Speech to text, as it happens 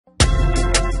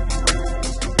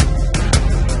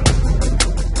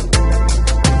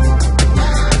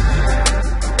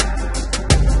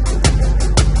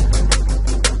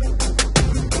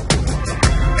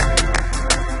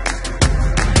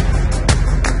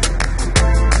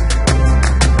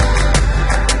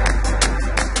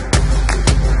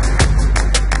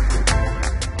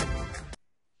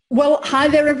Well, hi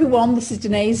there, everyone. This is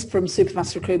Denise from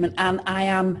Superfast Recruitment, and I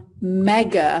am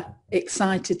mega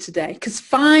excited today because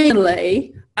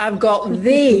finally I've got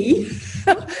the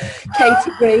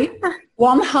Katy Green,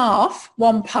 one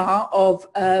part of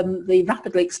the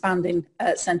rapidly expanding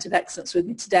Centre of Excellence with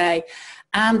me today.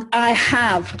 And I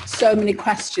have so many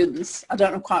questions. I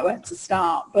don't know quite where to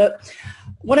start, but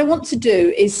what I want to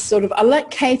do is I'll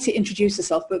let Katy introduce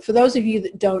herself, but for those of you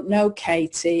that don't know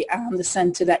Katy and the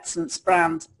Centre of Excellence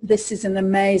brand, this is an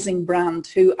amazing brand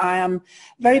who I am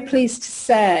very pleased to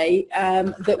say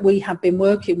that we have been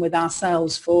working with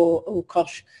ourselves for,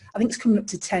 I think it's coming up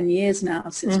to 10 years now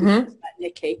since we met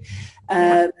Nikki.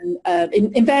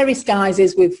 In various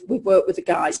guises, we've worked with the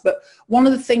guys, but one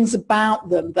of the things about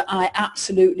them that I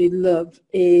absolutely love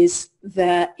is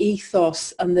their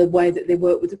ethos and the way that they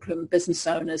work with recruitment business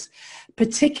owners,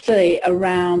 particularly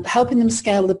around helping them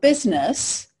scale the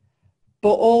business,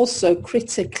 but also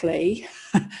critically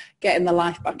getting the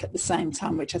life back at the same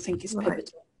time, which I think is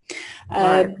pivotal.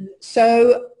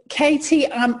 So Katy,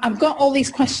 I've got all these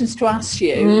questions to ask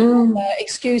you.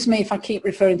 Excuse me if I keep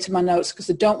referring to my notes because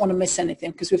I don't want to miss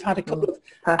anything, because we've had a couple of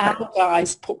our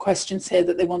guys put questions here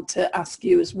that they want to ask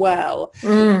you as well.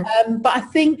 But I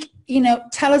think,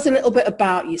 tell us a little bit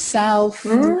about yourself,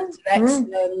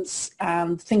 excellence,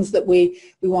 and things that we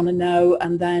want to know,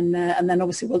 and then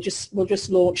obviously we'll just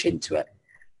launch into it.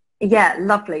 Yeah,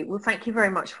 lovely. Well, thank you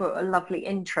very much for a lovely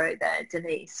intro there,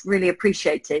 Denise. Really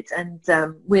appreciate it. And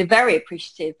we're very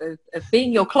appreciative of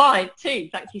being your client too.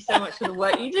 Thank you so much for the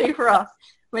work you do for us.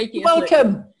 Making us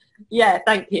welcome. Yeah,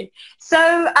 thank you.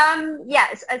 So,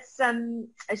 yes,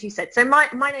 as you said, so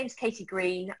my name's Katy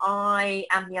Green. I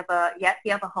am the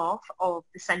other half of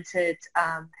the Centred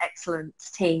Excellence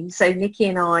team. So Nikki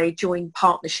and I joined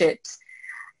partnerships.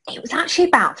 It was actually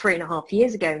about 3.5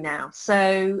 years ago now.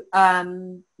 So,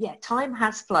 time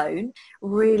has flown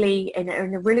really in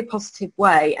a really positive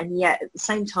way. And yet at the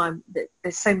same time,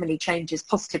 there's so many changes,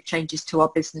 positive changes to our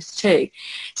business too.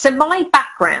 So my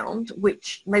background,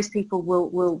 which most people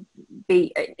will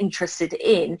be interested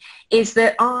in, is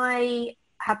that I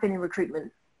have been in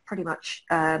recruitment pretty much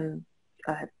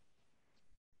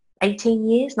 18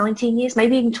 years, 19 years,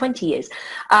 maybe even 20 years.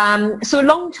 So a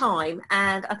long time.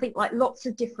 And I think like lots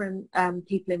of different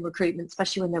people in recruitment,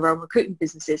 especially when they're own recruitment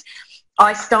businesses,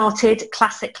 I started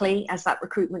classically as that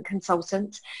recruitment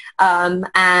consultant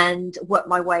and worked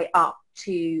my way up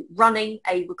to running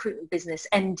a recruitment business,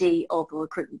 MD of a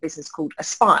recruitment business called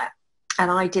Aspire. And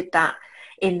I did that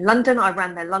in London. I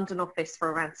ran their London office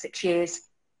for around 6 years.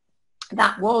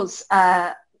 That was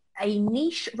a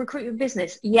niche recruitment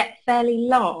business, yet fairly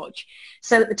large.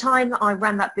 So at the time that I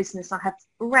ran that business, I had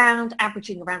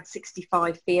averaging around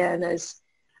 65 fee earners,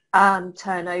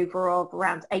 turnover of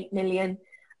around 8 million.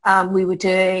 We were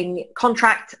doing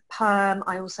contract perm.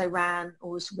 I also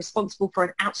was responsible for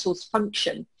an outsourced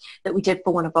function that we did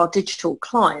for one of our digital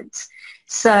clients.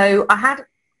 So I had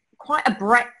quite a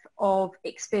breadth of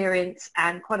experience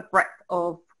and quite a breadth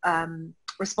of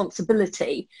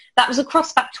responsibility that was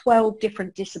across about 12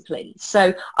 different disciplines.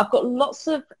 So I've got lots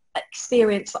of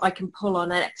experience that I can pull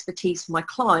on and expertise for my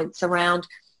clients around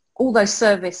all those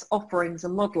service offerings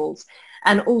and models,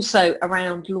 and also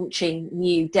around launching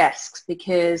new desks,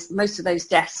 because most of those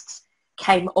desks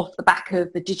came off the back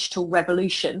of the digital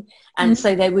revolution, and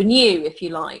so they were new, if you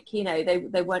like.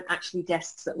 They weren't actually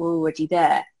desks that were already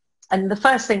there. And the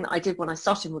first thing that I did when I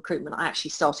started in recruitment, I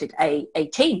actually started a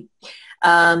team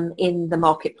in the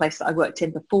marketplace that I worked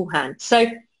in beforehand. So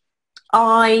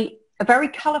a very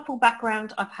colourful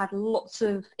background. I've had lots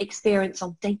of experience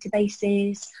on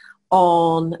databases,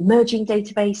 on merging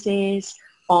databases,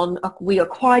 we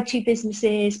acquired 2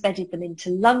 businesses, bedded them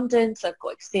into London. So I've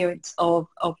got experience of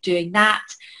doing that.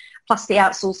 Plus the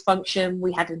outsourced function,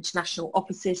 we had international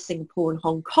offices, Singapore and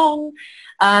Hong Kong.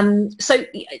 So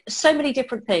many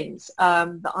different things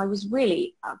that I was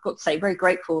really, I've got to say, very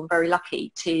grateful and very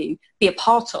lucky to be a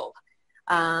part of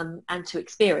and to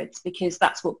experience, because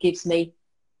that's what gives me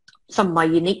some of my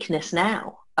uniqueness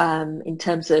now in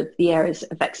terms of the areas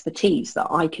of expertise that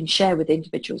I can share with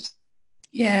individuals.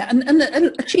 Yeah, and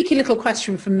a cheeky little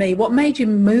question from me. What made you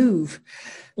move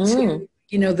to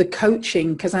the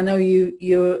coaching? Because I know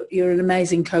you're an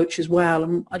amazing coach as well,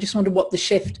 and I just wondered what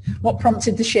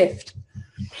prompted the shift?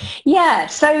 Yeah,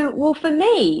 so, well, for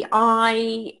me,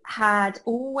 I had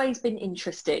always been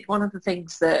interested. One of the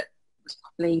things that was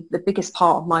probably the biggest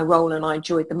part of my role and I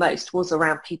enjoyed the most was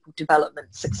around people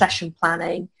development, succession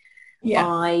planning, Yeah.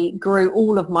 I grew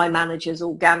all of my managers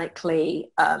organically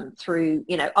through,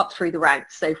 up through the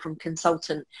ranks. So from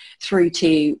consultant through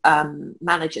to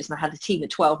managers, and I had a team of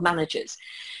 12 managers.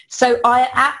 So I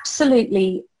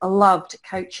absolutely loved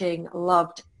coaching,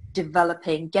 loved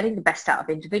developing, getting the best out of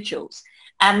individuals.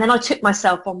 And then I took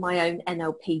myself on my own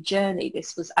NLP journey.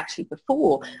 This was actually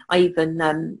before I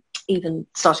even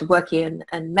started working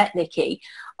and met Nikki.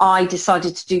 I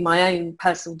decided to do my own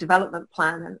personal development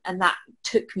plan, and that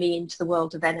took me into the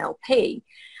world of NLP.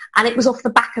 And it was off the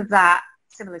back of that,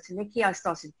 similar to Nikki, I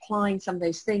started applying some of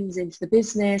those things into the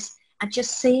business and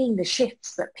just seeing the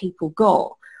shifts that people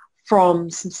got from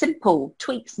some simple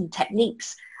tweaks and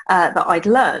techniques that I'd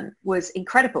learned was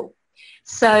incredible.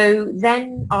 So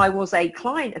then I was a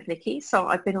client of Nikki, so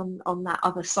I've been on that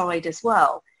other side as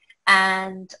well.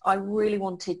 And I really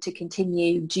wanted to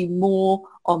continue, do more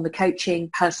on the coaching,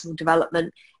 personal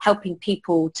development, helping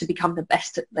people to become the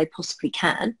best that they possibly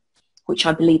can, which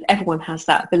I believe everyone has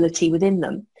that ability within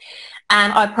them.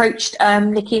 And I approached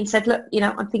Nikki and said, look,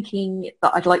 I'm thinking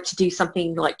that I'd like to do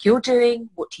something like you're doing.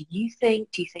 What do you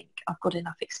think? Do you think I've got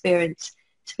enough experience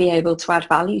to be able to add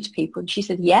value to people? And she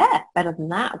said, yeah, better than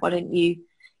that. Why don't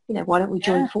we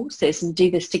join forces and do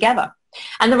this together?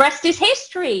 And the rest is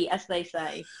history, as they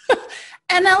say.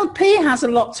 NLP has a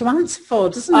lot to answer for,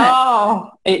 doesn't it?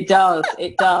 Oh, it does.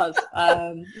 It does.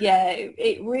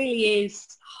 It really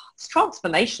is. It's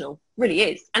transformational, really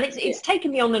is. And it's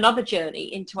taken me on another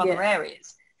journey into other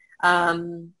areas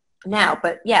now.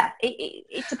 But yeah,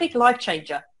 it's a big life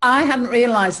changer. I hadn't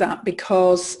realised that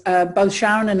because both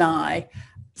Sharon and I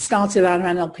started our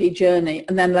NLP journey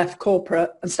and then left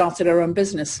corporate and started our own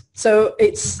business. So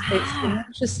it's an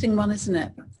interesting one, isn't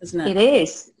it? It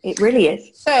is. It really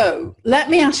is. So let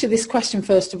me ask you this question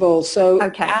first of all. So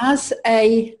as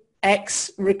a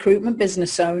ex-recruitment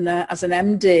business owner, as an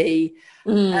MD,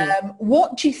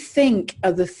 what do you think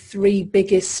are the three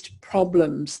biggest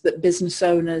problems that business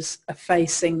owners are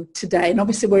facing today? And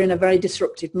obviously we're in a very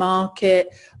disruptive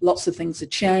market. Lots of things are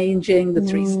changing. The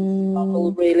 360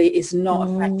 model really is not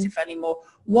effective anymore.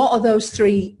 What are those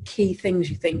three key things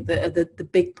you think that are the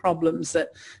big problems that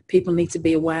people need to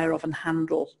be aware of and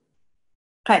handle?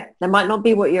 Okay, they might not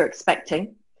be what you're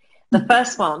expecting. The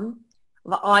first one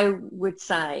that I would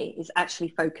say is actually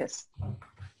focus.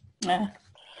 Yeah.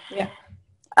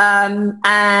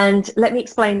 And let me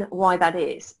explain why that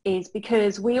is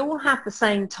because we all have the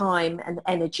same time and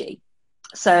energy.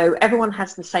 So everyone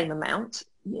has the same amount,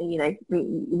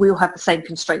 we all have the same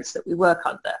constraints that we work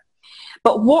under.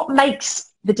 But what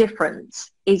makes the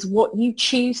difference is what you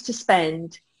choose to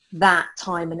spend that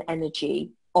time and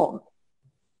energy on.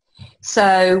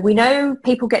 So we know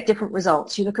people get different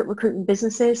results. You look at recruitment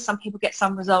businesses, some people get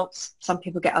some results, some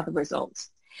people get other results.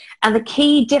 And the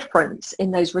key difference in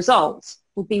those results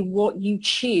will be what you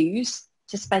choose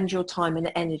to spend your time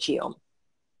and energy on.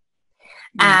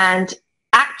 And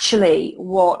actually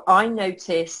what I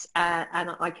notice, and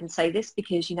I can say this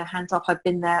because, hands up, I've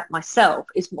been there myself,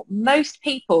 is what most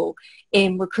people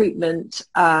in recruitment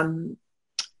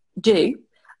do,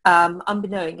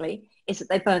 unbeknowingly, is that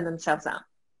they burn themselves out.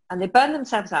 And they burn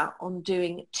themselves out on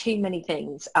doing too many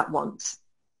things at once.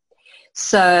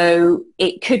 So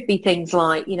it could be things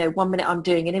like, 1 minute I'm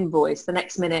doing an invoice, the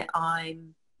next minute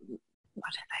I'm,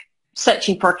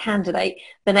 searching for a candidate,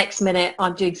 the next minute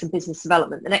I'm doing some business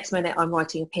development, the next minute I'm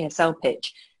writing a PSL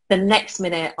pitch, the next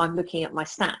minute I'm looking at my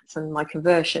stats and my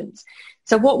conversions.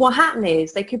 So what will happen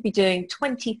is they could be doing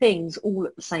 20 things all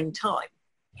at the same time.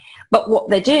 But what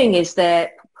they're doing is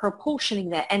they're proportioning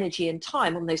their energy and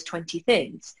time on those 20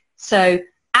 things. So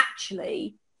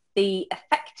actually, the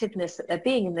effectiveness that they're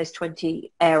being in those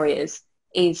 20 areas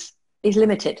is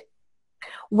limited.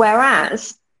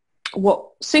 Whereas what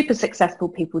super successful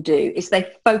people do is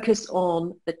they focus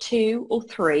on the 2 or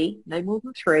 3, no more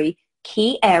than 3,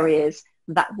 key areas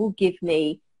that will give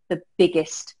me the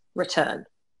biggest return,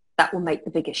 that will make the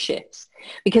biggest shifts.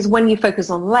 Because when you focus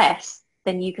on less,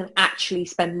 then you can actually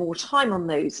spend more time on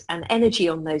those and energy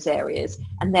on those areas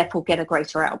and therefore get a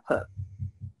greater output.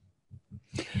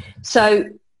 So,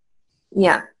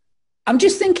 yeah. I'm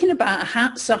just thinking about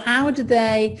how do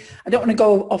they, I don't want to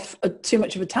go off too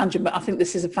much of a tangent, but I think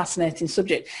this is a fascinating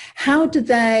subject. How do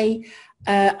they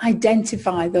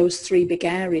identify those 3 big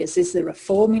areas? Is there a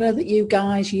formula that you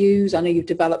guys use? I know you've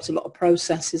developed a lot of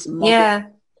processes and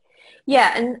models.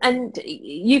 Yeah, and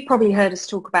you've probably heard us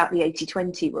talk about the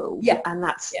 80-20 rule, and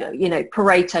that's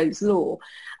Pareto's law,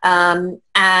 and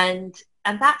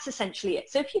that's essentially it.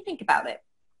 So if you think about it,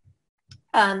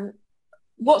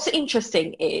 what's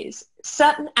interesting is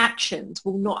certain actions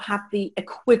will not have the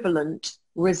equivalent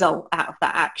result out of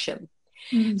that action.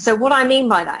 So what I mean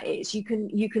by that is you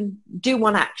can do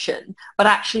one action, but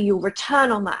actually you'll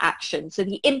return on that action. So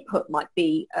the input might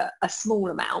be a small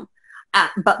amount,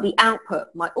 but the output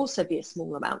might also be a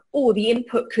small amount, or the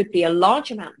input could be a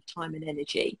large amount of time and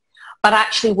energy, but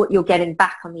actually what you're getting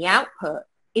back on the output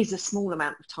is a small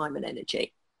amount of time and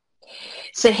energy.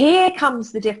 So here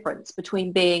comes the difference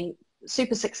between being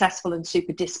super successful and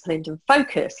super disciplined and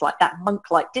focused, like that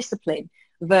monk-like discipline,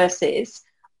 versus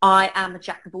I am a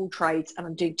jack of all trades and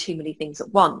I'm doing too many things at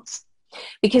once.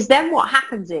 Because then what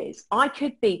happens is I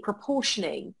could be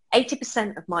proportioning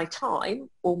 80% of my time,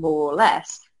 or more or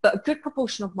less, but a good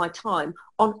proportion of my time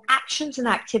on actions and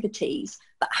activities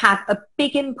that have a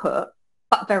big input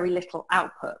but very little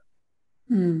output.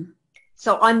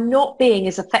 So I'm not being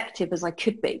as effective as I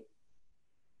could be.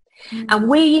 And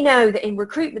we know that in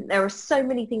recruitment there are so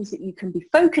many things that you can be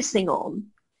focusing on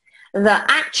that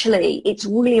actually it's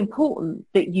really important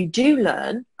that you do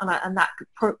learn, and that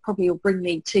probably will bring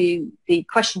me to the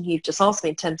question you've just asked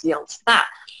me in terms of the answer to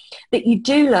that you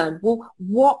do learn, well,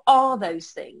 what are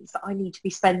those things that I need to be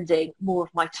spending more of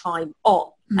my time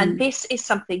on? And this is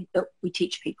something that we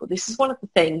teach people. This is one of the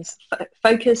things,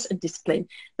 focus and discipline,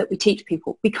 that we teach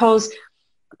people, because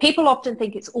people often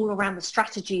think it's all around the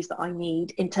strategies that I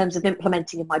need in terms of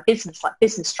implementing in my business, like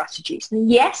business strategies. And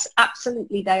yes,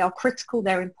 absolutely, they are critical,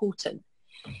 they're important.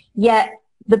 Yet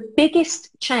the biggest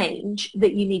change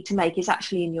that you need to make is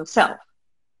actually in yourself.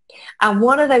 And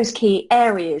one of those key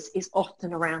areas is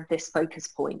often around this focus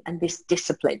point and this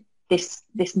discipline, this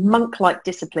monk-like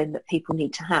discipline that people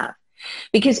need to have.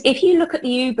 Because if you look at the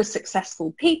uber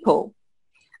successful people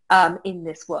in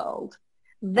this world,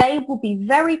 they will be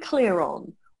very clear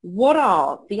on what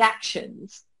are the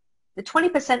actions, the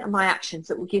 20% of my actions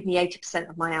that will give me 80%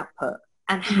 of my output,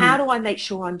 and how do I make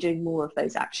sure I'm doing more of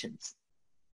those actions?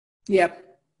 Yep.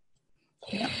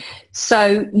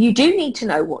 So you do need to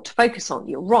know what to focus on,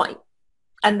 you're right.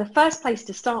 And the first place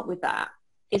to start with that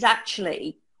is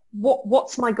actually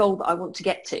what's my goal that I want to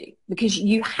get to? Because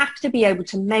you have to be able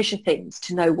to measure things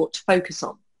to know what to focus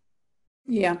on.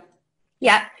 Yeah.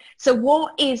 So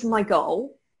what is my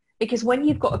goal? Because when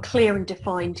you've got a clear and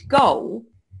defined goal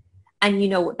and you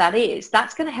know what that is,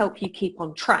 that's going to help you keep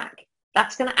on track.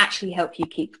 That's going to actually help you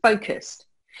keep focused.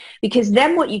 Because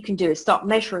then what you can do is start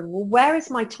measuring, well, where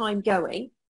is my time going?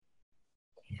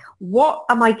 What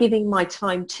am I giving my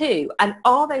time to? And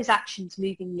are those actions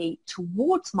moving me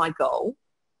towards my goal,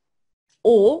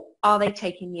 or are they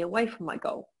taking me away from my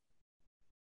goal?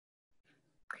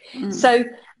 So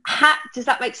does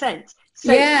that make sense?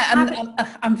 So and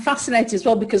I'm fascinated as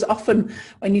well, because often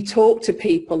when you talk to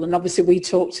people, and obviously we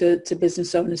talk to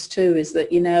business owners too, is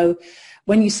that, you know,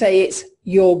 when you say it's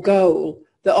your goal,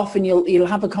 that often you'll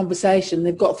have a conversation,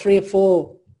 they've got 3 or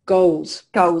 4 goals.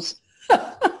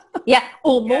 Yeah,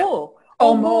 or more,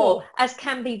 or more, as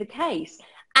can be the case.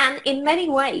 And in many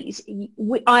ways,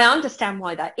 I understand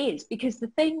why that is, because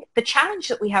the challenge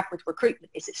that we have with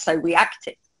recruitment is it's so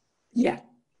reactive. Yeah.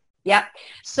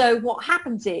 So what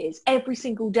happens is every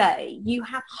single day you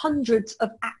have hundreds of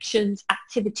actions,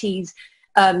 activities,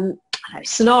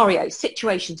 scenarios,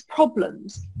 situations,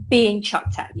 problems being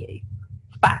chucked at you.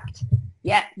 Fact.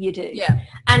 Yeah, you do. Yeah.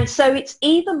 And so it's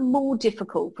even more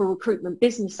difficult for recruitment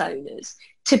business owners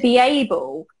to be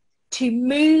able to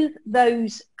move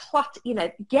those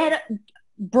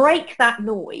break that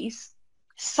noise,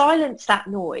 silence that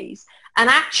noise, and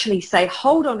actually say,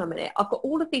 hold on a minute, I've got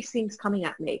all of these things coming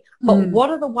at me, but what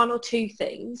are the 1 or 2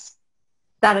 things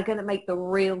that are going to make the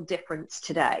real difference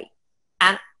today?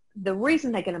 And the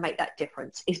reason they're going to make that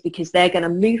difference is because they're going to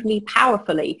move me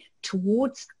powerfully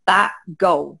towards that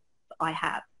goal that I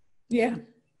have. Yeah.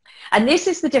 And this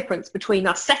is the difference between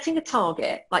us setting a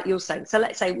target, like you're saying. So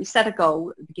let's say we set a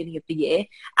goal at the beginning of the year,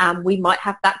 and we might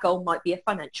have that goal might be a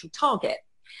financial target.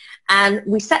 And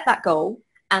we set that goal,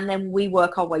 and then we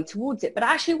work our way towards it. But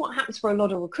actually what happens for a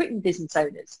lot of recruitment business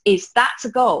owners is that's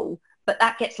a goal, but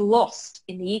that gets lost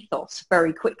in the ethos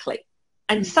very quickly.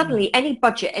 And suddenly any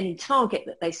budget, any target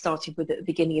that they started with at the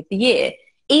beginning of the year,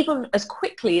 even as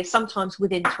quickly as sometimes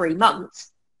within 3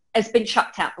 months, has been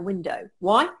chucked out the window.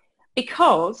 Why?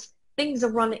 Because things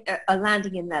are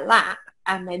landing in their lap,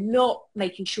 and they're not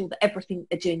making sure that everything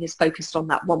they're doing is focused on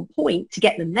that one point to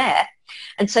get them there.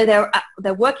 And so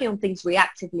they're working on things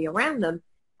reactively around them,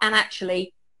 and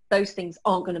actually those things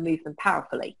aren't going to move them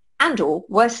powerfully. And or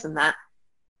worse than that,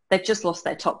 they've just lost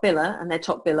their top biller, and their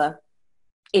top biller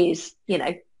is,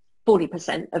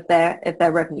 40% of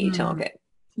their revenue target.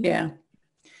 Yeah.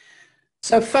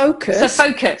 So focus is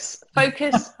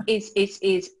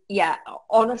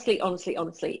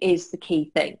honestly is the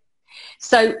key thing.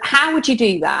 So how would you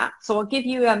do that? So I'll give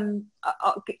you,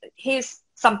 here's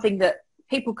something that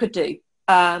people could do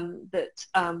that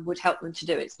would help them to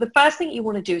do it. So the first thing you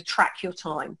want to do is track your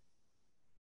time.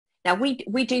 Now,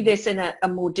 we do this in a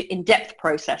more in-depth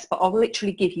process, but I'll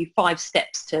literally give you 5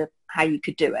 steps to how you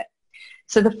could do it.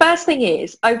 So the first thing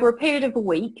is, over a period of a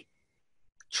week,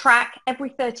 track every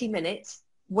 30 minutes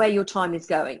where your time is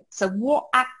going. So what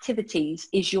activities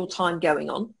is your time going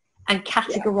on, and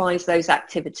categorize those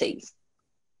activities.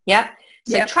 Yeah?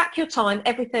 So track your time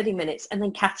every 30 minutes and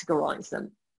then categorize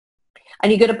them.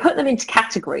 And you're going to put them into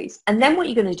categories. And then what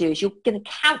you're going to do is you're going to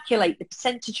calculate the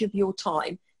percentage of your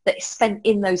time that is spent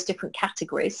in those different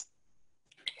categories.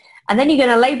 And then you're going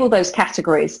to label those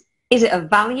categories. Is it of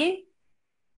value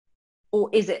or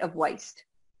is it of waste?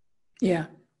 Yeah.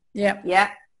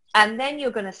 And then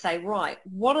you're going to say, right,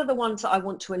 what are the ones that I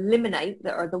want to eliminate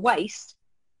that are the waste?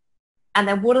 And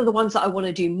then what are the ones that I want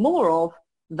to do more of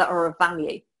that are of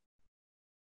value?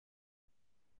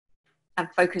 And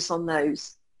focus on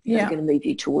those that are going to move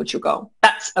you towards your goal.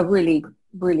 That's a really,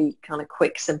 really kind of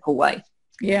quick, simple way.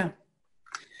 Yeah.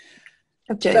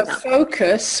 Of doing So that.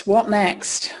 focus, what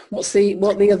next? What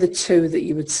are the other 2 that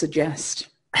you would suggest?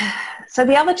 So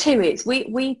the other 2 is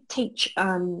we teach,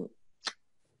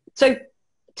 so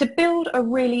to build a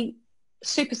really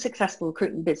super successful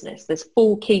recruitment business, there's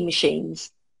 4 key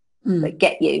machines that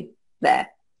get you there.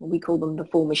 We call them the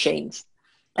 4 machines.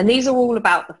 And these are all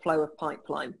about the flow of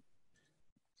pipeline.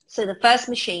 So the first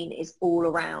machine is all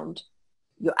around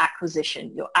your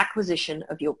acquisition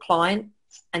of your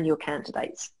clients and your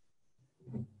candidates.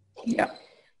 Yeah,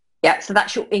 so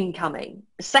that's your incoming.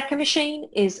 The second machine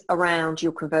is around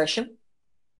your conversion.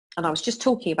 And I was just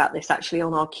talking about this actually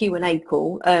on our Q&A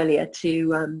call earlier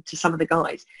to some of the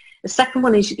guys. The second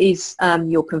one is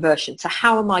your conversion. So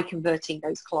how am I converting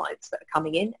those clients that are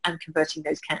coming in and converting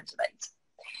those candidates?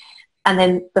 And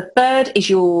then the third is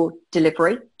your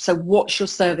delivery. So what's your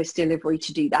service delivery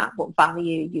to do that? What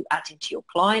value you add into your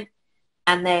client?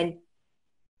 And then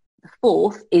the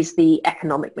fourth is the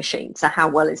economic machine. So how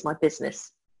well is my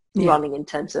business running in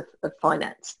terms of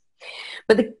finance?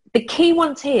 But the key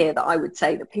ones here that I would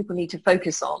say that people need to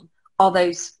focus on are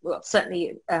those, well,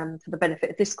 certainly for the benefit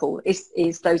of this call,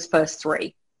 is those first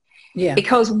 3. Yeah.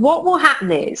 Because what will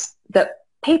happen is that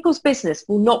people's business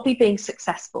will not be being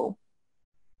successful.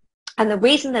 And the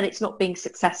reason that it's not being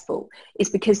successful is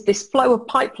because this flow of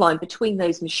pipeline between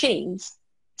those machines,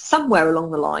 somewhere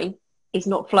along the line, is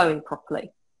not flowing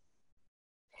properly.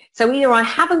 So either I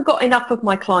haven't got enough of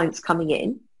my clients coming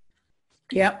in,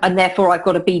 and therefore I've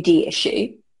got a BD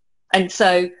issue. And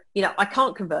so, I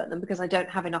can't convert them because I don't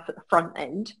have enough at the front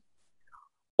end,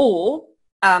 or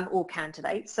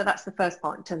candidates. So that's the first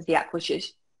part in terms of the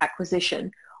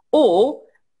acquisition. Or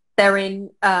they're in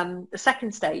the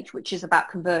second stage, which is about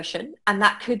conversion. And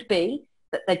that could be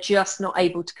that they're just not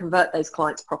able to convert those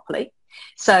clients properly.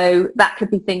 So that could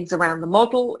be things around the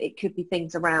model. It could be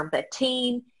things around their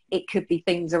team. It could be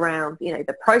things around,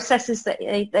 the processes that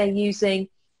they're using.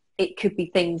 It could be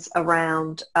things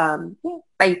around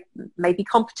maybe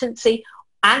competency,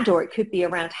 or it could be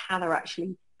around how they're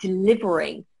actually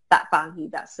delivering that value,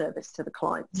 that service to the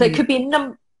client. So it could be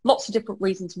lots of different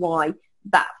reasons why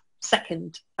that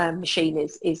second machine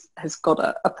has got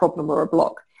a problem or a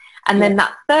block. And then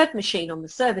that third machine on the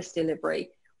service delivery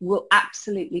will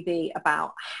absolutely be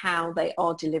about how they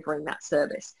are delivering that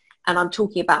service. And I'm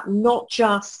talking about not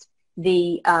just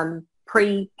the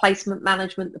pre-placement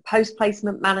management, the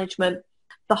post-placement management,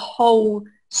 the whole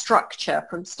structure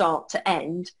from start to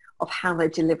end of how they're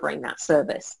delivering that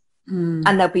service.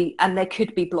 And there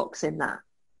could be blocks in that.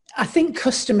 I think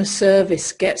customer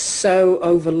service gets so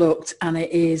overlooked, and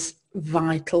it is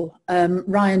vital.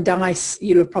 Ryan Dice,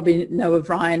 you'll probably know of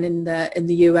Ryan in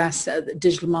the US at the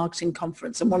Digital Marketing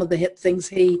Conference, and one of the things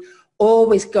he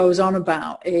always goes on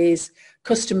about is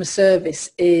customer service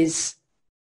is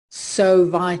so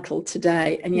vital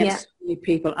today, and yet so many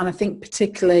people, and I think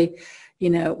particularly,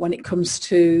 when it comes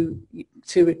to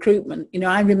recruitment,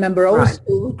 I remember old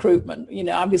school recruitment.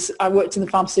 I worked in the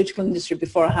pharmaceutical industry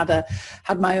before I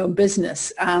had my own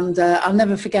business, and I'll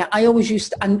never forget. I always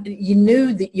used to, and you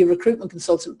knew that your recruitment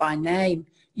consultant by name.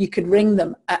 You could ring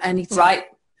them at any time,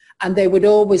 and they would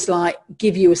always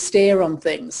give you a steer on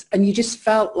things, and you just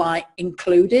felt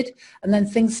included. And then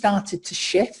things started to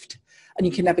shift, and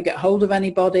you can never get hold of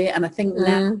anybody. And I think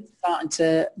now it's starting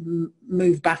to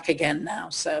move back again now.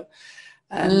 So.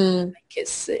 I think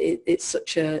it's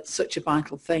such a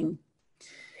vital thing.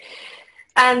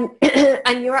 And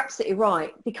you're absolutely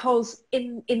right, because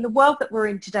in the world that we're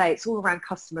in today, it's all around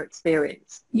customer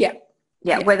experience.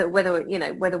 Whether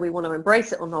we want to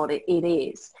embrace it or not, it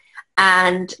is.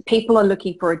 And people are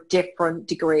looking for a different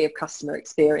degree of customer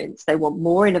experience. They want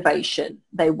more innovation.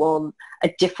 They want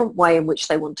a different way in which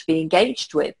they want to be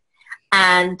engaged with.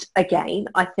 And again,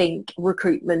 I think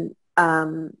recruitment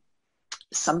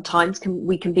sometimes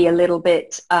we can be a little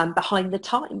bit behind the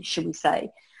times, should we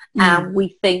say. And we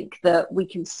think that we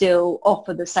can still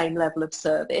offer the same level of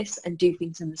service and do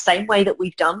things in the same way that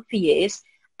we've done for years,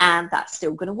 and that's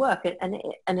still going to work. And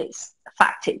it's a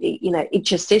fact, it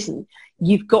just isn't.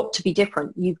 You've got to be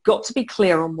different. You've got to be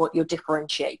clear on what your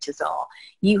differentiators are.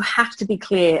 You have to be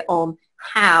clear on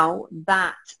how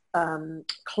that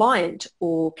client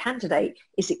or candidate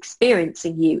is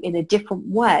experiencing you in a different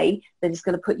way that is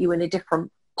going to put you in a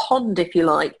different pond, if you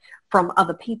like, from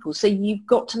other people. So you've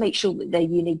got to make sure that they're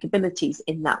unique abilities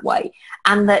in that way,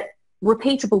 and that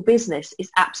repeatable business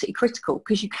is absolutely critical,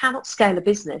 because you cannot scale a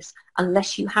business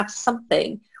unless you have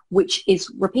something which is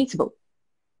repeatable.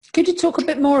 Could you talk a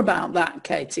bit more about that,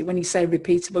 Katie? When you say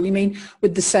repeatable, you mean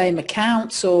with the same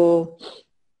accounts or?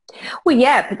 Well,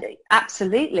 yeah, but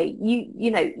absolutely.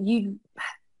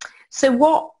 So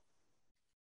what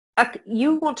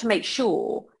you want to make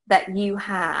sure that you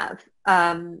have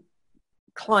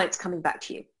clients coming back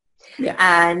to you,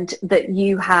 and that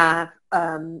you have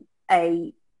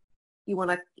you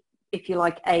want to, if you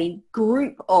like, a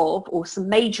group of, or some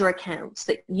major accounts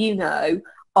that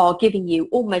are giving you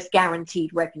almost guaranteed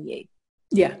revenue.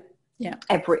 Yeah.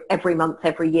 Every month,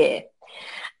 every year.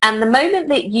 And the moment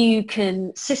that you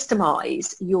can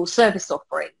systemize your service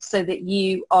offering so that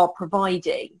you are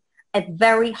providing a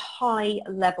very high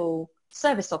level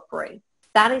service offering,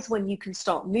 that is when you can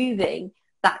start moving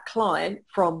that client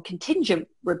from contingent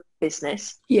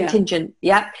business,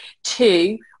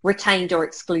 to retained or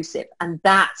exclusive. And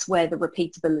that's where the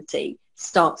repeatability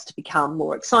starts to become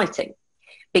more exciting,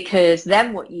 because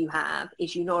then what you have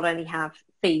is you not only have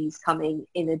fees coming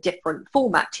in a different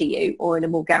format to you or in a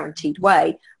more guaranteed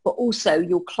way, but also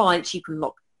your clients, you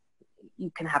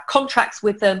can have contracts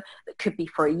with them that could be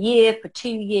for a year, for 2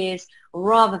 years,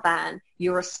 rather than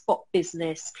you're a spot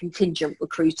business contingent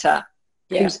recruiter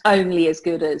who's only as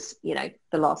good as, the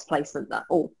last placement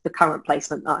or the current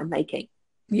placement that I'm making.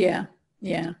 Yeah.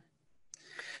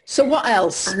 So what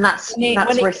else? And that's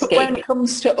risky. When it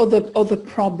comes to other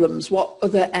problems, what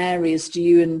other areas do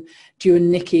you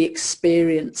and Nikki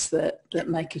experience that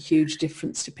make a huge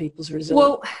difference to people's results?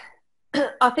 Well,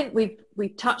 I think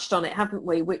we've touched on it, haven't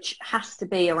we? Which has to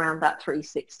be around that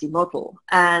 360 model.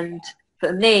 And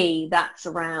for me, that's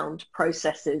around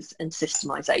processes and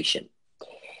systemization.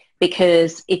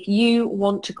 Because if you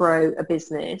want to grow a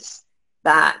business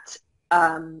that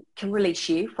can release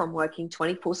you from working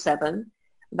 24/7,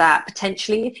 that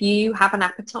potentially if you have an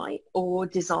appetite or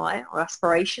desire or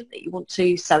aspiration that you want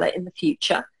to sell it in the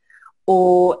future,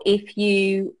 or if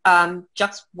you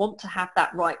just want to have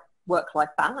that right work-life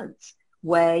balance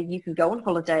where you can go on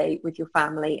holiday with your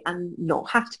family and not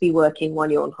have to be working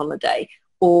while you're on holiday,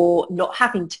 or not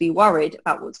having to be worried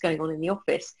about what's going on in the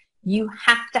office, you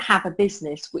have to have a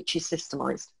business which is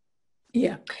systemized.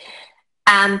 Yeah.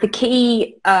 And the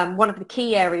key, one of the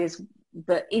key areas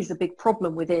that is a big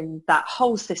problem within that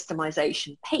whole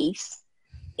systemization piece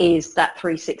is that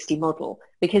 360 model,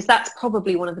 because that's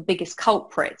probably one of the biggest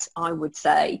culprits, I would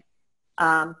say,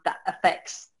 that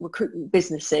affects recruitment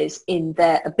businesses in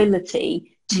their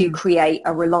ability to create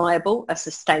a reliable, a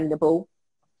sustainable,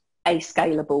 a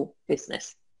scalable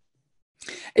business.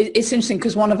 It's interesting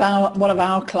because one of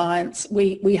our clients,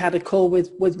 we had a call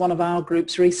with one of our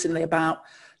groups recently about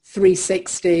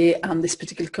 360, and this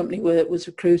particular company was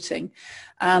recruiting,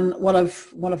 and one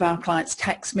of our clients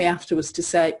texted me afterwards to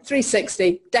say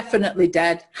 360 definitely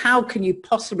dead. How can you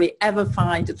possibly ever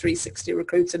find a 360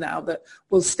 recruiter now that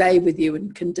will stay with you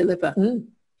and can deliver? And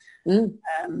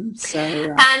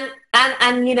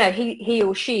he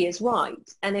or she is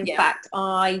right. And in fact,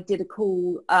 I did a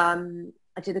call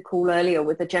earlier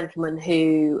with a gentleman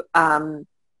who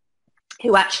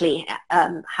actually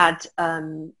had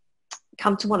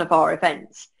come to one of our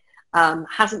events,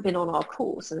 hasn't been on our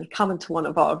course, and had come into one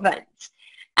of our events.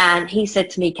 And he said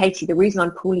to me, Katie, the reason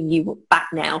I'm calling you back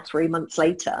now 3 months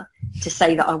later to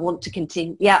say that I want to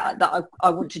continue, that I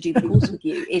want to do the course with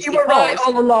you is you were right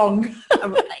all along.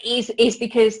 is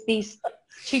because these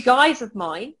two guys of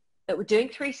mine that were doing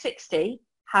 360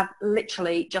 have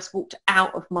literally just walked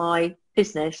out of my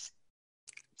business,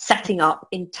 setting up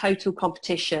in total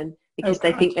competition because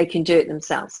they think they can do it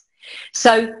themselves.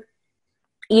 So,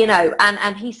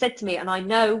 and he said to me, and I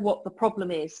know what the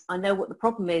problem is.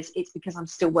 It's because I'm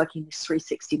still working this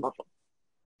 360 model.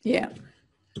 Yeah.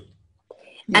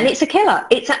 And it's a killer.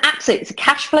 It's a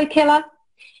cash flow killer.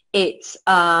 It's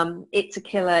a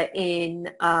killer in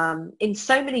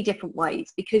so many different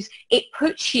ways, because it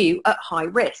puts you at high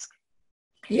risk.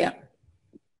 Yeah.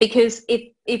 Because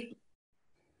if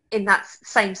in that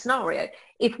same scenario,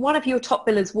 if one of your top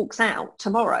billers walks out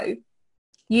tomorrow,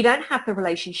 you don't have the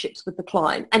relationships with the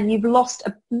client, and you've lost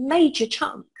a major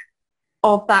chunk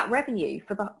of that revenue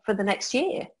for the next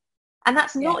year. And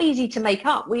that's not easy to make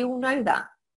up. We all know that.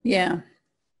 Yeah.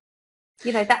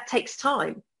 You know, that takes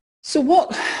time. So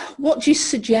what do you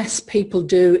suggest people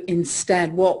do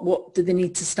instead? What do they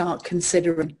need to start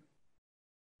considering?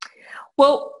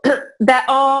 Well, there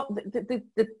are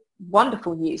the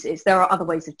wonderful news is there are other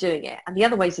ways of doing it, and the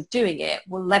other ways of doing it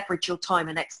will leverage your time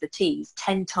and expertise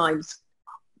 10 times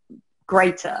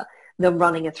greater than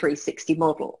running a 360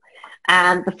 model.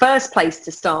 And the first place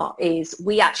to start is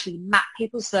we actually map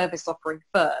people's service offering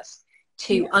first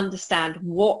to understand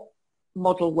what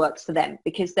model works for them,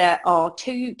 because there are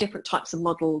 2 different types of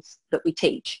models that we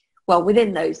teach. Well,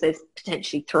 within those, there's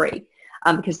potentially 3,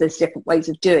 because there's different ways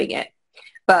of doing it.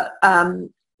 But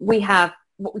we have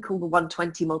what we call the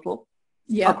 120 model.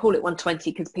 Yeah. I'll call it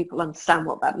 120 because people understand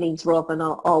what that means rather than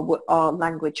our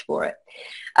language for it.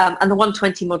 And the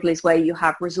 120 model is where you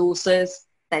have resources,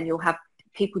 then you'll have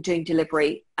people doing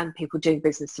delivery and people doing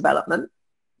business development.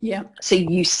 Yeah. So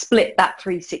you split that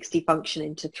 360 function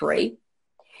into 3.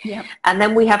 Yeah. And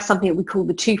then we have something that we call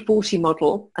the 240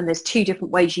 model, and there's 2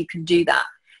 different ways you can do that.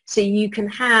 So you can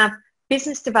have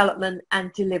business development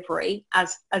and delivery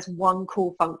as one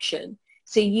core function.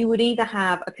 So you would either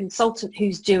have a consultant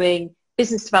who's doing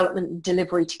business development and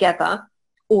delivery together,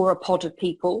 or a pod of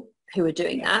people who are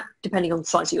doing that, depending on the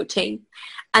size of your team.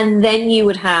 And then you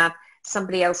would have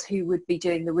somebody else who would be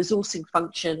doing the resourcing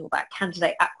function, or that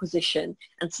candidate acquisition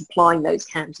and supplying those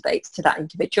candidates to that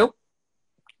individual.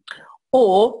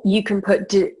 Or you can put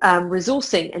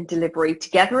resourcing and delivery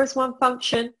together as one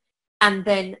function, and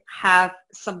then have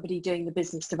somebody doing the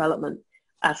business development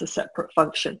as a separate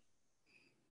function.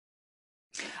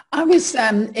 I was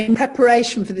in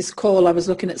preparation for this call, I was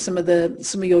looking at some of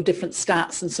your different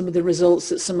stats and some of the results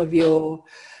that some of your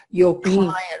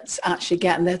clients actually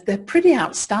get, and they're pretty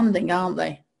outstanding, aren't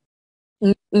they?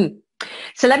 Mm-hmm.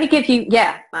 So let me give you,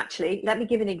 let me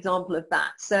give an example of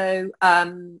that. So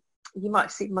you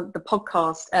might see the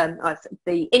podcast,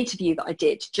 the interview that I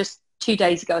did just 2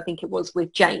 days ago, I think it was,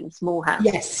 with James Morehouse.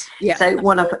 Yes. Yeah. So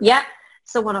one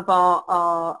of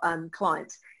our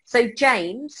clients. So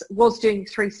James was doing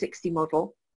the 360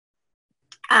 model,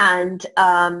 and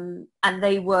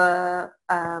they were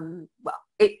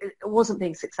it wasn't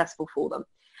being successful for them.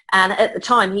 And at the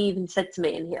time, he even said to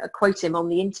me, and I quote him on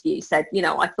the interview, said, you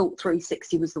know, I thought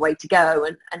 360 was the way to go,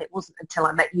 and it wasn't until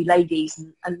I met you ladies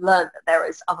and learned that there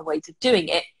is other ways of doing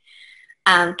it,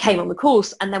 and came on the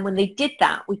course. And then when they did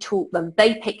that, we taught them,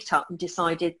 they picked up and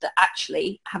decided that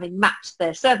actually, having mapped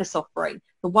their service offering,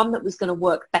 the one that was going to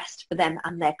work best for them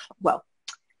and their, well,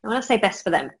 when I say best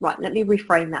for them, right, let me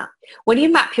reframe that. When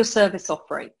you map your service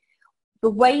offering,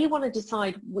 the way you want to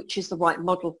decide which is the right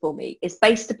model for me is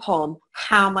based upon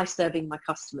how am I serving my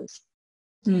customers.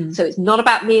 So it's not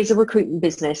about me as a recruitment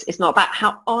business. It's not about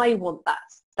how I want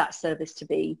that service to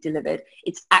be delivered.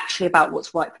 It's actually about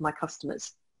what's right for my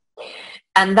customers.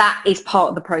 And that is part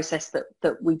of the process that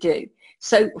we do.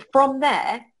 So from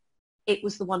there, it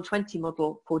was the 120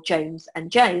 model for James,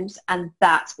 and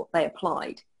that's what they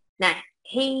applied. Now,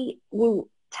 he will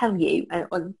tell you,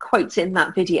 and quotes in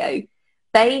that video,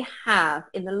 they have,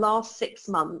 in the last 6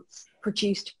 months,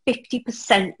 produced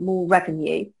 50% more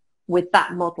revenue with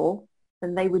that model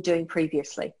than they were doing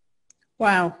previously.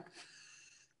 Wow.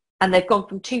 And they've gone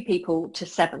from 2 people to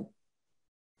 7.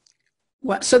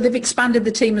 What, so they've expanded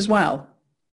the team as well?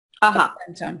 At the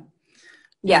same time?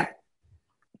 Yeah.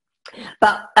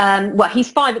 But, well, he's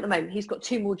 5 at the moment. He's got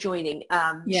 2 more joining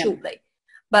shortly.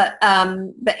 But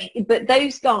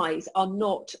those guys are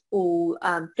not all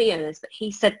fee earners, but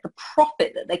he said the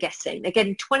profit that they're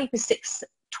getting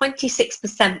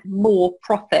 26% more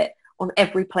profit on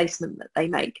every placement that they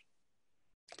make.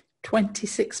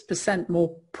 26%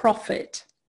 more profit.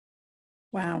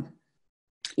 Wow.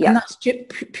 Yeah. And that's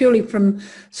purely from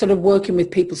sort of working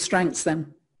with people's strengths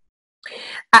then?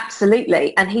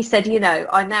 Absolutely. And he said, you know,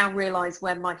 I now realise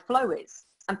where my flow is.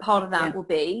 And part of that will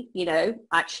be, you know,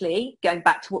 actually going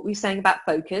back to what we were saying about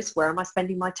focus, where am I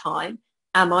spending my time?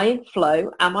 Am I in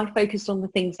flow? Am I focused on the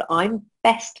things that I'm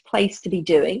best placed to be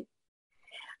doing,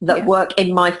 that work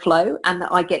in my flow and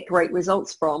that I get great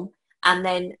results from? And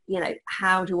then, you know,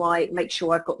 how do I make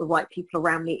sure I've got the right people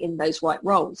around me in those right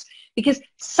roles? Because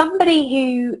somebody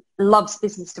who loves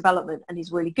business development and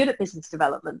is really good at business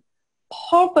development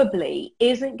probably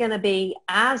isn't going to be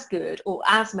as good or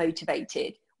as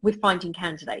motivated with finding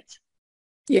candidates.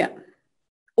 Yeah.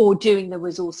 Or doing the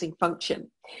resourcing function,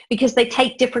 because they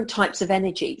take different types of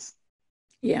energies.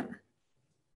 Yeah.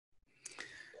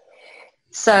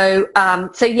 So,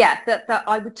 yeah, that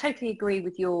I would totally agree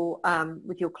with your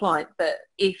client that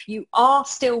if you are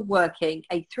still working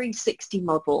a 360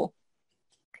 model,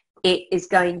 it is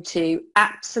going to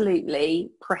absolutely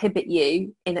prohibit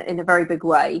you in a very big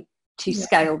way to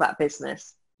scale that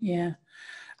business. Yeah.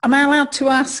 Am I allowed to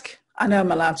ask? I know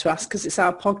I'm allowed to ask because it's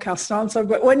our podcast answer,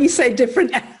 but when you say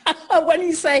different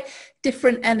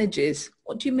energies,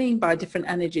 what do you mean by different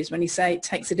energies when you say it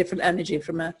takes a different energy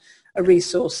from a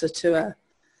resourcer to a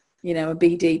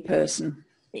BD person?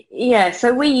 Yeah,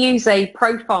 so we use a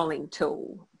profiling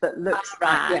tool that looks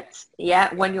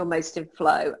at when you're most in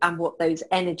flow and what those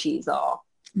energies are.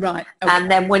 Right. Okay.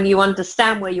 And then when you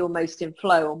understand where you're most in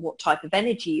flow and what type of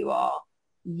energy you are,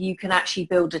 you can actually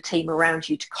build a team around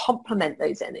you to complement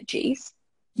those energies.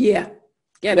 Yeah.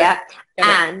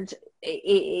 And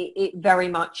it very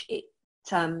much, it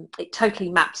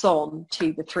totally maps on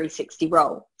to the 360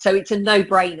 role. So it's a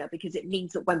no-brainer because it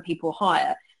means that when people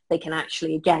hire, they can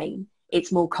actually, again,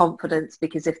 it's more confidence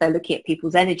because if they're looking at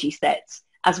people's energy sets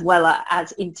as well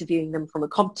as interviewing them from a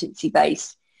competency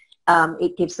base,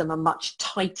 it gives them a much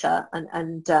tighter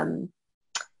and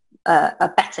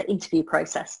a better interview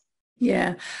process.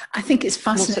 Yeah, I think it's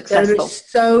fascinating. There are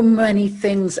so many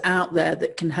things out there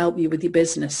that can help you with your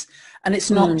business. And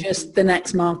it's not just the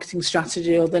next marketing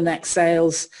strategy or the next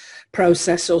sales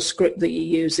process or script that you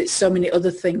use. It's so many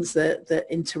other things that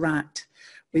interact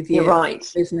with your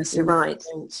business. You're right.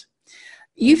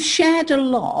 You've shared a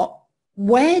lot.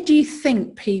 Where do you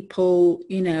think people,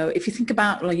 if you think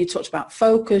about, you talked about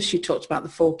focus, you talked about the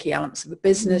 4 key elements of a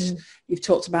business, you've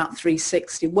talked about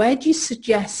 360. Where do you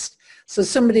suggest, so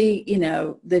somebody,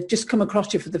 they've just come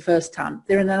across you for the first time,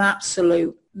 they're in an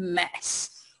absolute mess.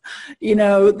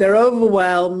 They're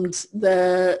overwhelmed,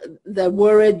 they're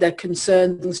worried, they're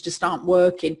concerned, things just aren't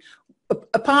working.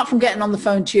 Apart from getting on the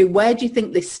phone to you, where do you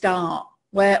think they start?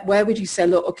 Where would you say,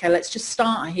 look, okay, let's just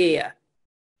start here?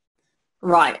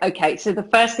 Right. Okay. So the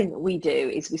first thing that we do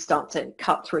is we start to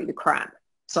cut through the crap.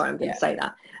 Sorry, I'm going to say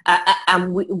that.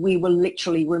 And we will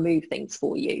literally remove things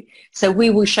for you. So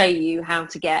we will show you how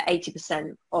to get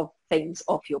 80% of things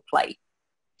off your plate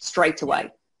straight away.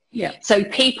 Yeah. So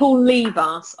people leave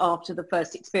us after the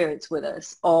first experience with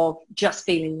us of just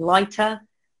feeling lighter,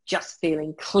 just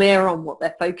feeling clear on what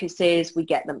their focus is. We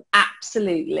get them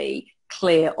absolutely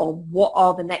clear on what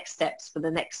are the next steps for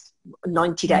the next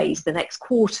 90 days, the next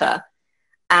quarter.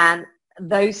 And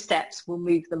those steps will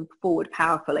move them forward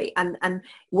powerfully. And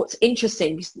what's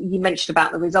interesting, you mentioned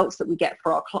about the results that we get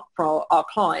for our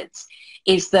clients,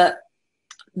 is that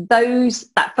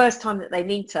that first time that they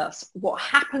meet us, what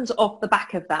happens off the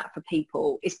back of that for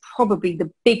people is probably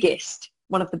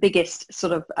one of the biggest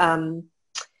sort of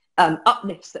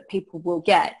uplifts that people will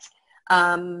get.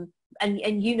 And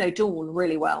Dawn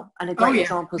really well. And a great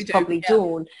example is probably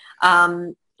Dawn.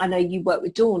 I know you work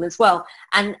with Dawn as well.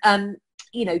 And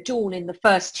Dawn, in the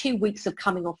first 2 weeks of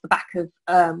coming off the back of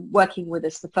working with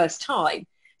us the first time,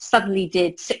 suddenly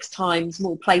did 6 times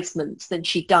more placements than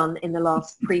she'd done in the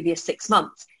previous 6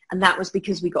 months. And that was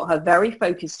because we got her very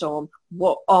focused on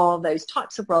what are those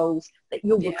types of roles that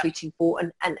you're recruiting for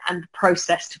and the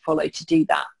process to follow to do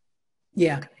that.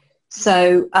 Yeah.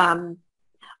 So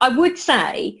I would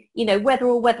say, whether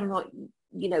or not,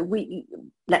 we,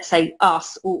 let's say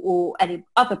us or any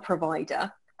other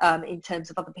provider, in terms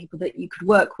of other people that you could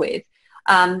work with,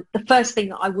 the first thing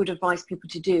that I would advise people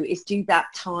to do is do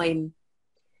that time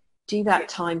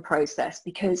process,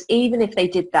 because even if they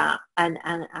did that and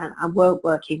weren't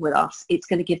working with us, it's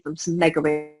going to give them some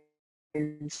mega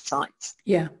insights.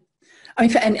 Yeah. I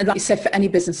mean, like you said, for any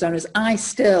business owners, I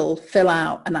still fill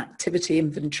out an activity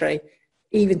inventory,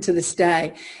 even to this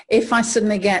day. If I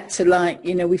suddenly get to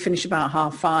we finish about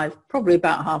 5:30, probably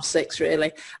about 6:30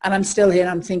 really, and I'm still here and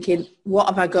I'm thinking, what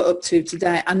have I got up to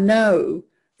today? I know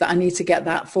that I need to get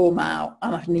that form out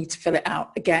and I need to fill it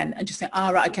out again and just think,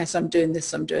 right, okay, so I'm doing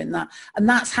this, I'm doing that. And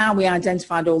that's how we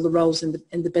identified all the roles in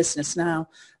the business now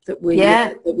that we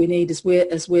need as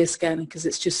we're scaling, because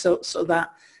it's just sort of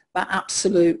that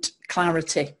absolute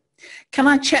clarity. Can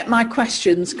I check my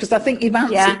questions? Because I think you've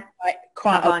answered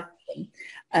quite a lot.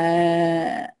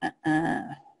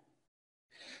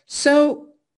 So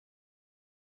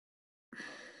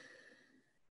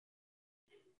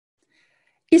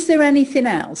is there anything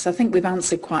else? I think we've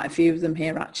answered quite a few of them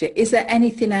here actually. Is there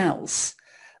anything else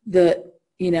that,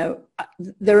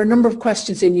 there are a number of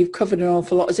questions and you've covered an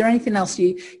awful lot. Is there anything else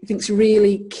you think is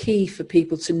really key for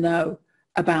people to know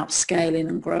about scaling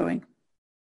and growing?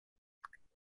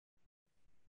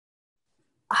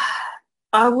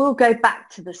 I will go back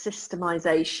to the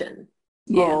systemization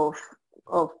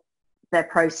of their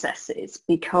processes,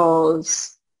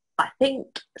 because I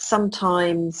think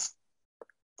sometimes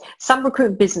some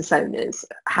recruitment business owners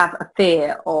have a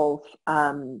fear of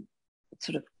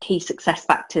sort of key success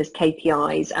factors,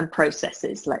 KPIs and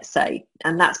processes, let's say.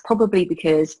 And that's probably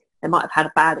because they might have had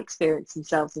a bad experience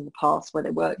themselves in the past where they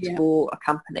worked for a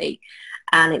company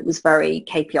and it was very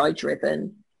KPI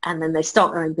driven. And then they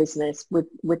start their own business with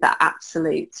that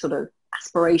absolute sort of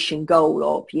aspiration goal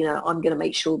of, you know, I'm going to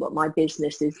make sure that my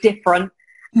business is different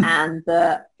and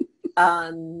that,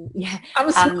 I'm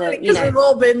sorry, because we've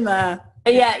all been there.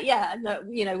 Yeah. No,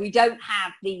 you know, we don't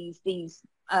have these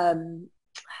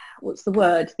what's the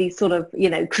word? These sort of,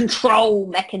 you know, control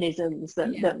mechanisms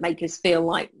that make us feel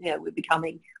like, you know, we're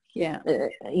becoming, you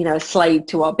know, a slave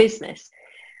to our business.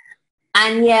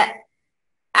 And yet,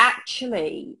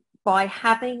 actually, by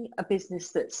having a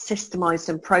business that's systemized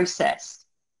and processed,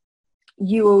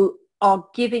 you are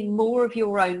giving more of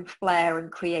your own flair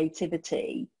and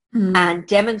creativity and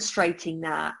demonstrating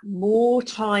that more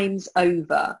times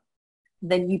over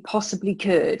than you possibly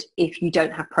could if you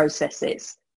don't have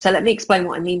processes. So let me explain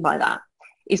what I mean by that.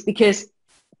 Is because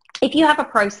if you have a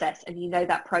process and you know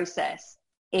that process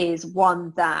is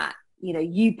one that, you know,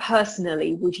 you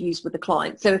personally would use with a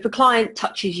client. So if a client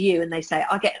touches you and they say,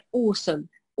 I get an awesome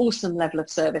level of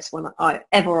service when I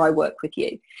work with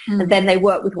you, and then they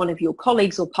work with one of your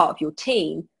colleagues or part of your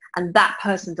team, and that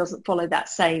person doesn't follow that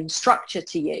same structure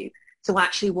to you. So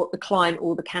actually what the client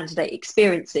or the candidate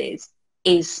experiences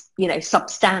is, you know,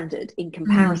 substandard in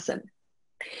comparison.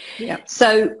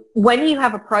 So when you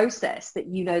have a process that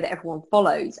you know that everyone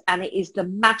follows, and it is the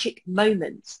magic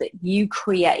moments that you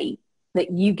create,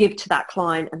 that you give to that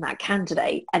client and that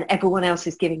candidate, and everyone else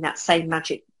is giving that same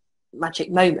magic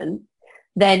moment,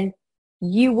 then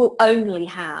you will only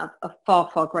have a far,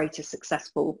 far greater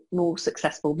more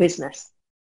successful business.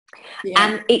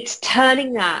 And it's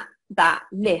turning that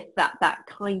myth, that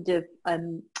kind of,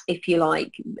 if you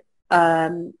like,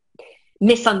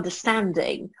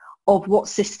 misunderstanding of what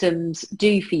systems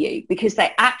do for you, because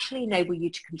they actually enable you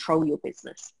to control your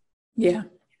business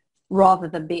rather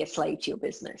than be a slave to your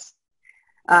business.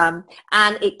 And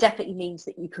it definitely means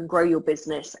that you can grow your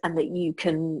business and that you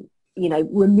can, you know,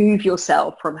 remove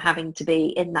yourself from having to be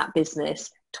in that business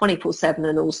 24/7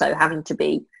 and also having to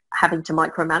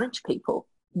micromanage people.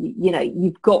 You know,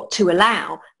 you've got to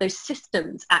allow those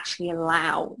systems actually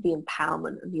allow the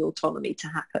empowerment and the autonomy to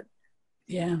happen.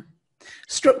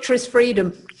 Structure is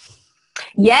freedom.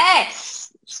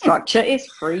 Yes, structure is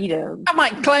freedom. I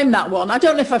might claim that one. I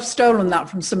don't know if I've stolen that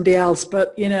from somebody else,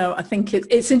 but, you know, I think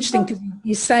it's interesting because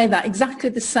you say that exactly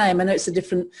the same. I know it's a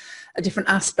different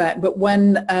aspect, but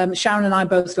when Sharon and I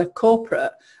both left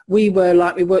corporate, we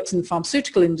worked in the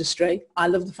pharmaceutical industry. I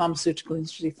love the pharmaceutical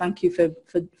industry. Thank you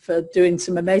for doing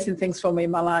some amazing things for me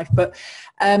in my life. But,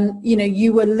 you know,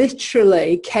 you were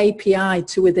literally KPI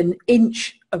to within an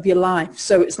inch of your life.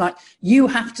 So it's like, you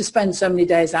have to spend so many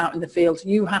days out in the field.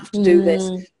 You have to do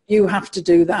this. You have to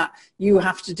do that. You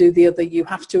have to do the other. You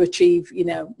have to achieve, you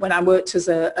know, when I worked as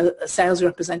a sales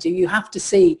representative, you have to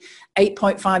see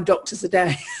 8.5 doctors a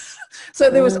day. So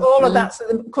there was all of that. So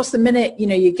of course, the minute, you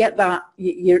know, you get that,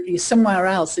 you're somewhere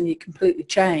else and you completely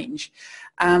change.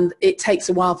 And it takes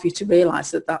a while for you to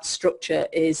realize that structure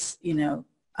is, you know,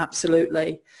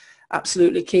 absolutely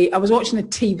key. I was watching a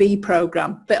TV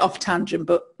program, bit off tangent,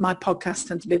 but my podcast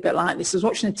tends to be a bit like this. I was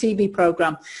watching a TV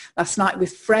program last night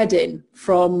with Fred in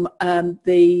from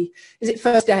is it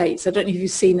First Dates? I don't know if you've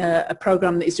seen a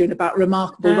program that he's doing about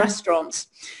remarkable restaurants.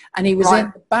 And he was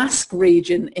in the Basque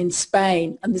region in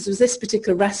Spain, and this was this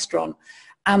particular restaurant,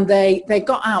 and they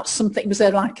got out something, it was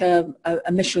like a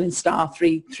Michelin star,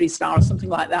 three star or something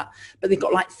like that, but they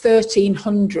got like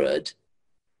 1,300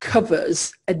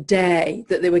 covers a day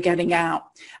that they were getting out.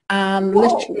 And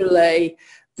literally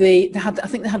I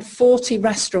think they had 40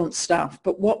 restaurant staff,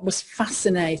 but what was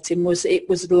fascinating was it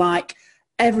was like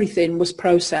everything was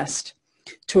processed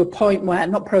to a point where,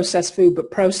 not processed food,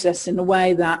 but processed in a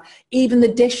way that even the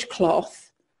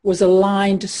dishcloth was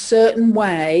aligned a certain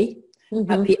way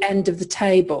at the end of the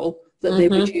table that they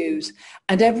would use.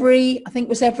 And I think it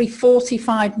was every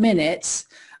 45 minutes,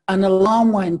 an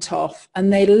alarm went off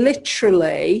and they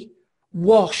literally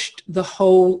washed the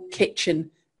whole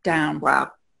kitchen down.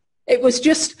 Wow. It was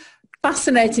just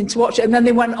fascinating to watch. And then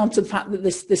they went on to the fact that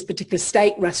this particular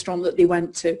steak restaurant that they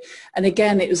went to, and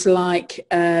again, it was like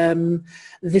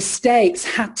the steaks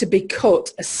had to be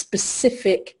cut a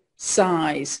specific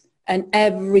size, and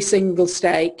every single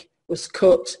steak was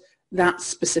cut that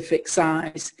specific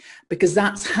size, because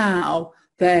that's how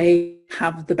they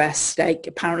have the best steak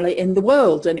apparently in the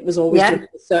world, and it was always done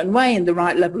a certain way and the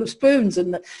right level of spoons,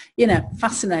 and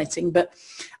fascinating. But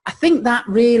I think that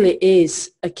really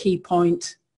is a key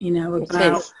point,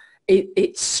 about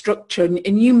its structure.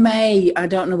 And you may, I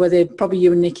don't know whether probably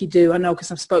you and Nikki do, I know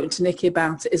because I've spoken to Nikki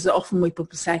about it, is that often people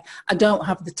say, I don't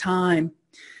have the time.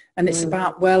 And it's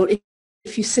about, well,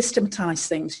 if you systematize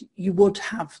things, you would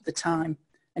have the time,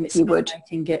 and it's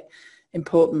making it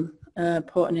important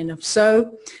enough.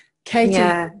 So,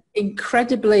 Katy,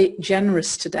 incredibly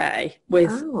generous today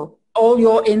with all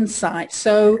your insights.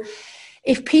 So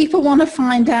if people want to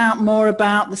find out more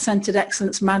about the Centered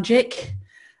Excellence Magic,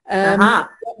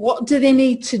 what do they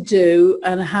need to do,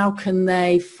 and how can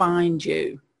they find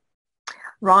you?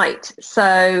 Right.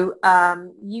 So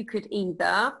you could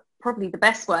probably the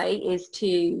best way is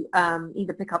to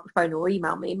either pick up the phone or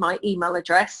email me. My email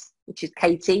address, which is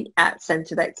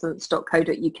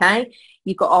katy@centeredexcellence.co.uk.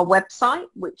 You've got our website,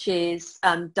 which is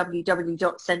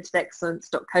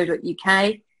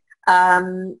www.centeredexcellence.co.uk.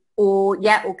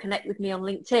 Or connect with me on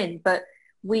LinkedIn. But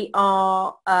we're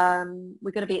going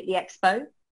to be at the expo.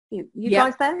 You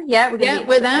guys there? Yeah, we're there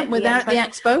at the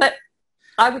expo. But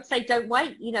I would say don't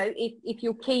wait. If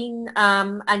you're keen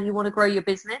and you want to grow your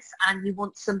business and you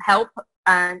want some help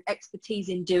and expertise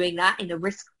in doing that in a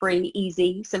risk-free,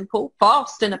 easy, simple,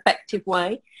 fast and effective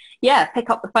way, pick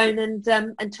up the phone and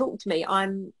talk to me.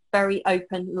 I'm very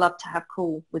open, love to have a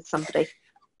call with somebody.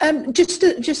 Just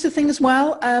a thing as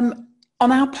well,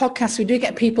 on our podcast, we do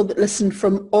get people that listen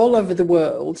from all over the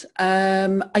world.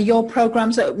 Are your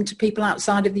programs open to people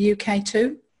outside of the UK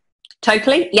too?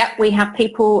 Totally. Yep. We have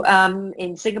people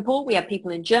in Singapore. We have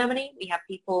people in Germany. We have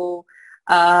people,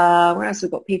 where else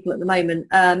we've got people at the moment?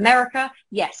 America.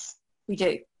 Yes, we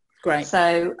do. Great.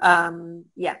 So,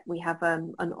 we have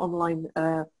an online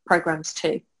programs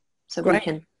too. So we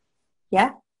can,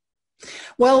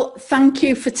 Well, thank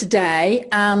you for today.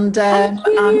 And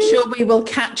I'm sure we will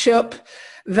catch up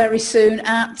very soon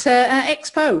at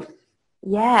Expo.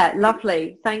 Yeah,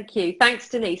 lovely. Thank you. Thanks,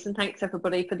 Denise, and thanks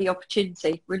everybody for the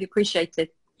opportunity. Really appreciate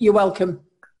it. You're welcome.